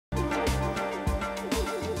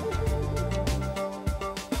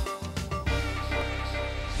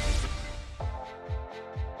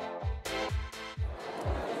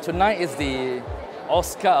Tonight is the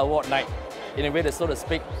Oscar Award night, in a way, so to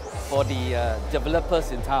speak, for the developers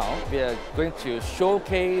in town. We are going to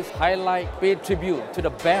showcase, highlight, pay tribute to the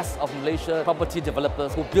best of Malaysia property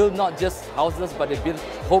developers who build not just houses, but they build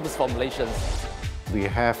homes for Malaysians. We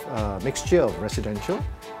have a mixture of residential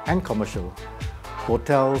and commercial.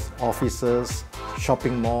 Hotels, offices,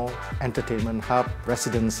 shopping mall, entertainment hub,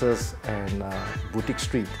 residences and boutique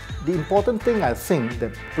street. The important thing I think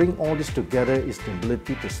that bring all this together is the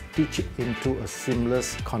ability to stitch it into a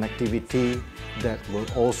seamless connectivity that will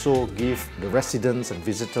also give the residents and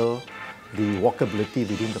visitors the walkability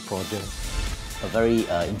within the project. A very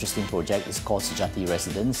interesting project is called Sejati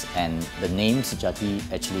Residence, and the name Sejati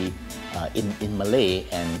actually in Malay,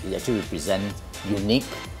 and it actually represents unique,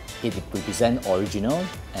 it represents original,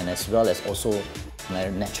 and as well as also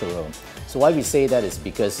natural. So why we say that is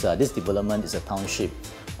because this development is a township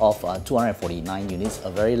of 249 units, a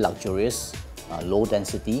very luxurious,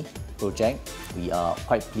 low-density project. We are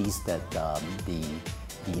quite pleased that the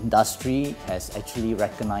industry has actually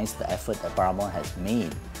recognized the effort that Paramount has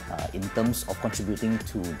made in terms of contributing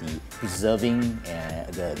to the preserving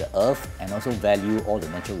the earth and also value all the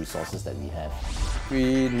natural resources that we have.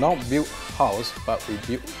 We not build house, but we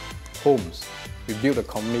build homes. We build the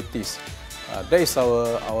communities. That is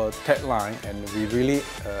our tagline, and we really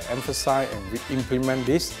emphasize and we implement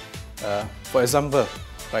this. For example,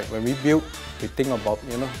 like when we build, we think about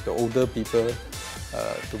the older people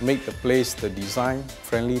to make the place, the design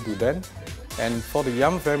friendly to them. And for the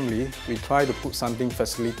young family, we try to put something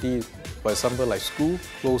facility, for example, like school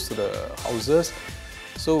close to the houses.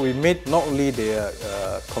 So we made not only their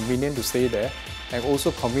convenient to stay there, and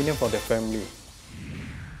also convenient for their family.